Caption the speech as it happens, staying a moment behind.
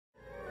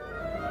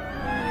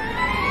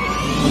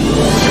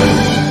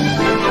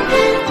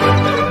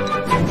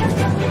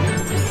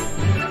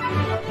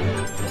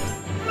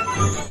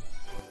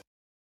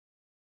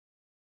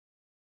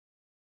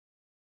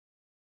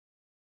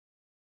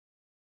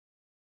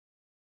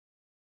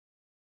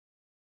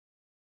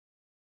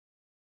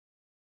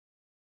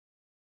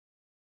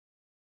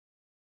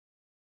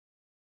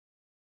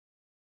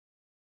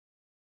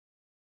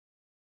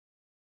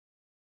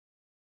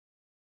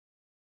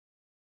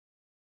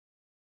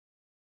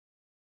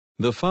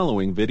The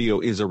following video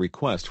is a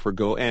request for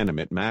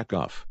GoAnimate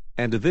Mac-Off,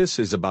 and this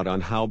is about on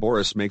how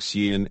Boris makes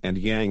Yin and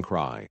Yang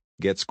cry,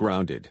 gets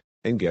grounded,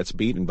 and gets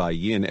beaten by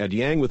Yin and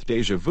Yang with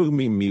deja vu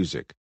meme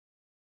music.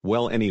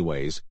 Well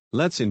anyways,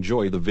 let's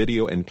enjoy the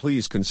video and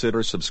please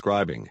consider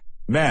subscribing.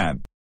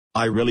 Man,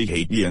 I really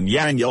hate Yin and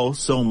Yang yo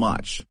so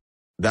much.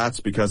 That's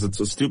because it's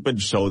a stupid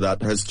show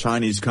that has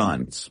Chinese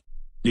cunts.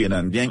 Yin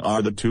and Yang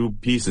are the two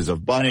pieces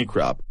of bunny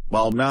crap,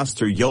 while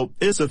Master Yo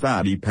is a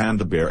fatty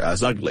panda bear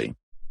as ugly.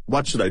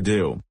 What should I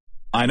do?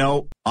 I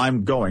know,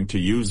 I'm going to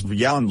use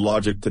Vyond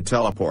logic to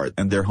teleport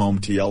in their home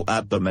to yell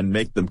at them and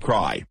make them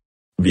cry.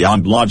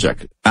 Vyond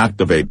logic,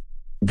 activate.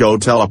 Go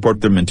teleport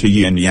them into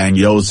Yin and Yang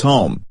Yo's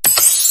home.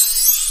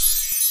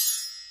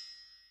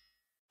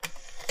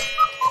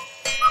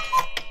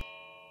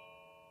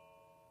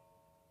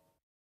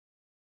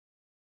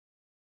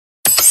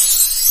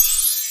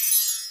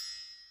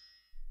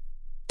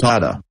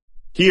 Tada.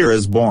 Here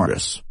is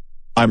Boris.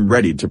 I'm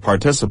ready to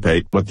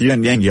participate with Yin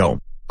and Yang Yo.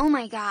 Oh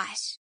my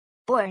gosh.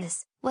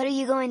 Boris, what are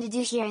you going to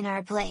do here in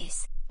our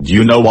place? Do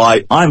you know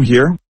why I'm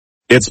here?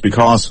 It's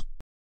because...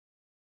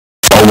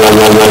 You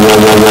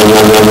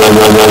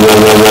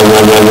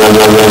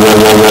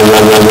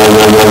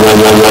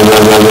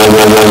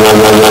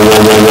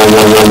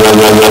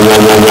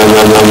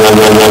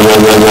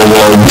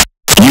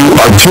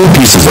are two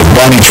pieces of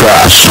bunny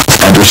trash,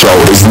 and your show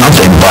is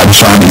nothing but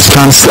Chinese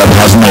cunts that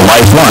has no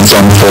life once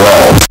and for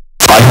all.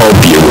 I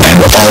hope you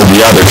and all the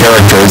other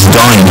characters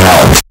die in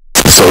hell.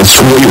 So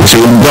screw you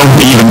two and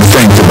don't even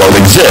think about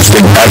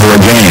existing ever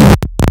again.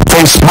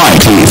 Face my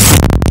teeth.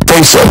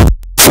 Face it.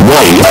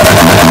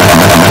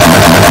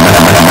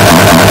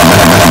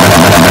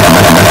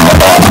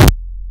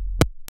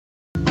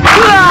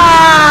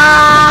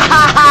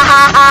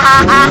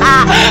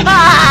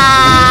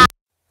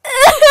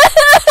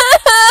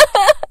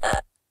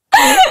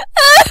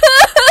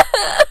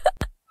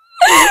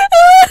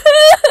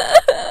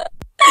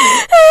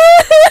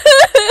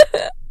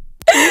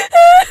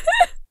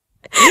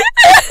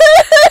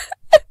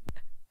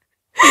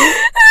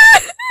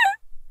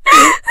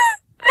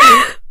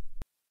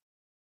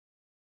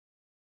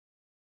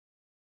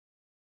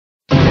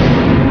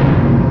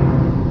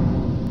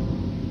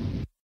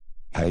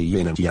 Hey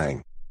Yin and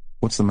Yang.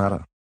 What's the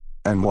matter?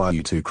 And why are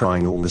you two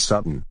crying all of a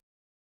sudden?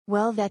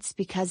 Well, that's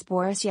because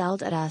Boris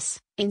yelled at us,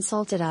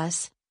 insulted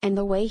us, and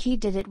the way he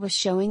did it was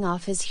showing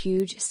off his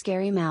huge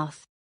scary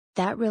mouth.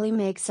 That really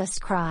makes us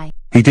cry.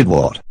 He did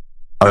what?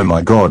 Oh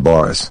my god,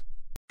 Boris.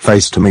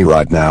 Face to me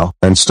right now,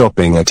 and stop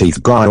being a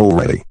teeth guy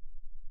already.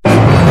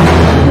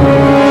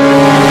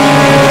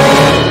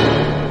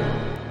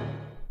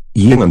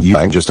 Yin and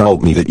Yang just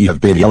told me that you have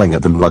been yelling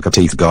at them like a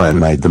teeth guy and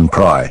made them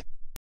cry.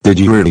 Did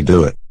you really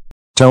do it?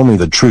 Tell me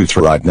the truth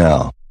right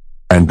now.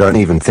 And don't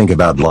even think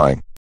about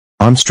lying.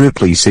 I'm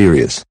strictly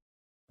serious.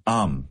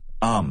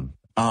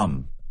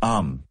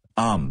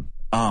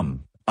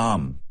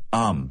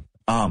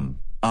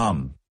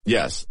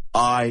 Yes,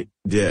 I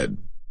did.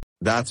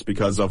 That's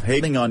because of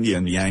hating on Yin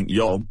and Yang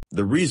Yo.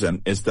 The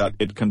reason is that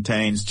it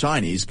contains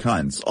Chinese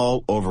cunts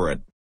all over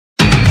it.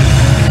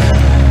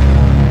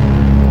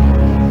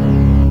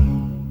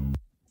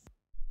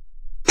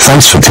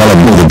 Thanks for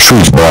telling me the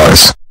truth,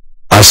 Boris.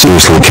 I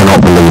seriously cannot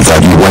believe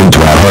that you went to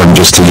our home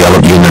just to yell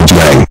at Yin and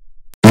Yang.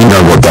 You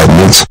know what that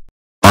means?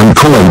 I'm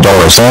calling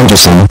Doris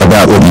Anderson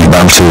about what you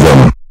done to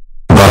them.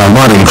 But I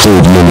might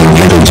include Yin and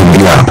Yang into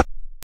the app.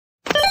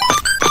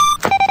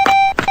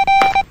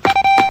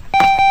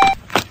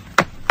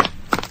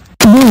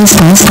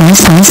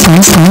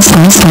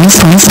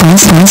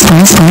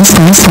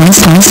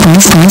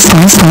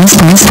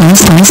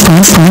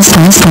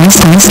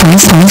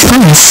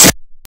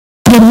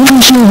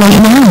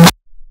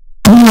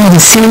 The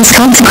serious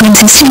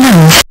consequences to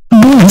life.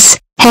 Boris,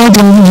 how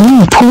do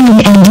you pull Yin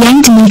and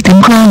Yang to make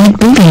them cry like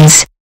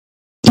babies?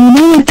 You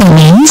know what that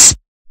means?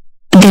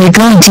 They're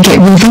going to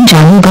get revenge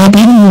on you by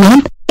beating you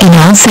up, and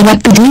I'll set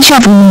up the deja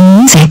vu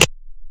music.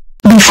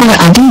 Before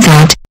I do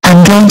that,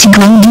 I'm going to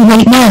ground you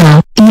right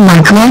now. You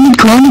are grounded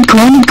for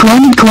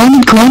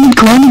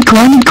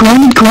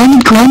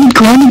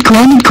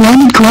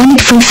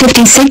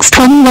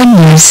 5621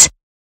 years.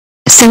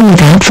 So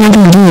without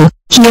further ado,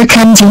 here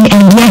comes Yin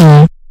and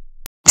Yang.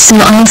 So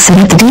I'll set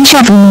up the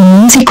deja vu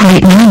music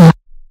right now.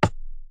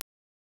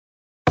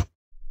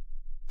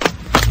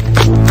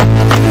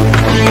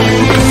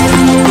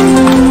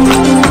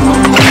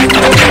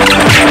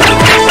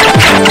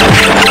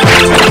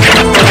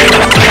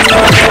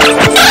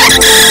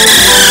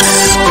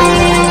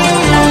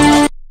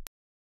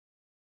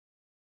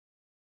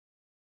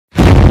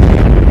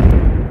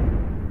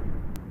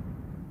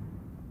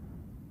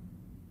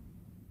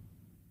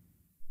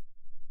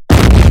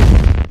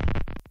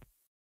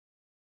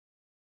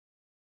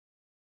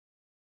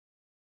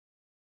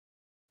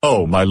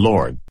 Oh my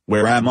lord,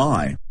 where am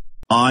I?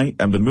 I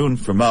am the moon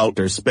from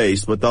outer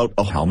space without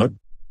a helmet?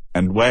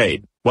 And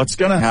wait, what's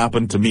gonna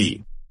happen to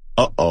me?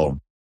 Uh-oh.